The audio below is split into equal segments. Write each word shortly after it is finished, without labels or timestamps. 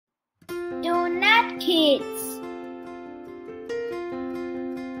Donut Kids.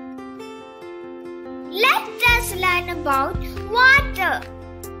 Let us learn about water.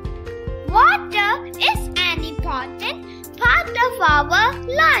 Water is an important part of our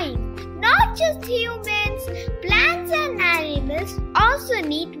life. Not just humans, plants and animals also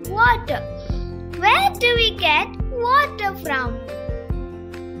need water. Where do we get water from?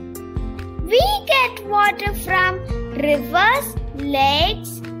 We get water from rivers,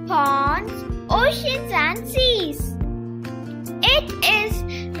 lakes, ponds, oceans and seas. It is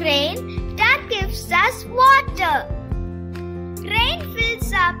rain that gives us water. Rain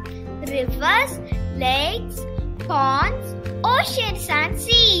fills up rivers, lakes, ponds, oceans and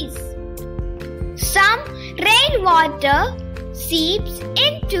seas. Some rainwater seeps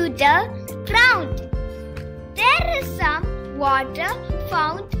into the ground. There is some water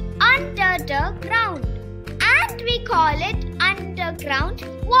found under the ground and we call it underground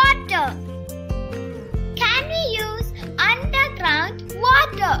water. Can we use underground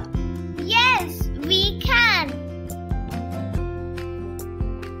water? Yes, we can.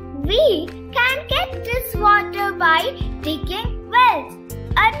 We can get this water by digging wells.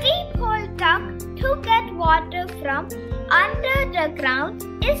 A deep hole dug to get water from under the ground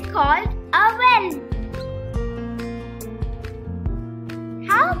is called a well.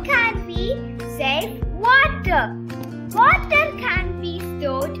 How can we save water? Water can be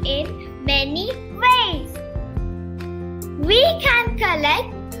stored in many ways. We can collect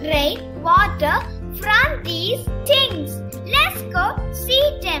rainwater from these things. Let's go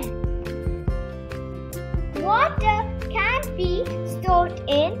see them. Water can be stored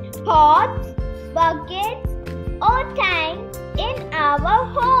in pots, buckets, or tanks in our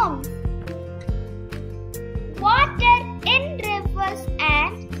homes. Water in rivers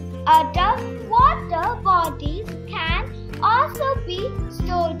and other water bodies can also be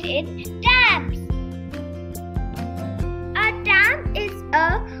stored in dams. A dam is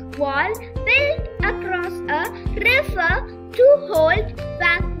a wall built across a river to hold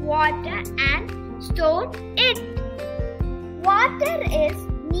back water and store it. Water is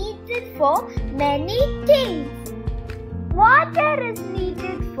needed for many things. Water is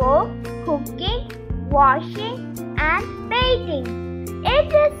needed for cooking, washing and bathing.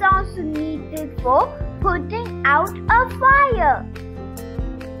 It is also needed for putting out a fire.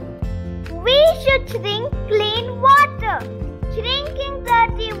 We should drink clean water. Drinking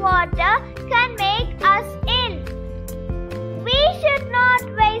dirty water can make us ill. We should not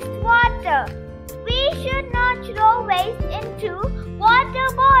waste water. We should not throw waste into water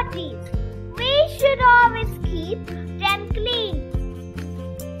bodies. We should always keep them clean.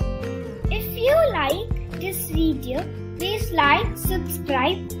 If you like this video, please like,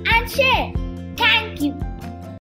 subscribe and share. Thank you.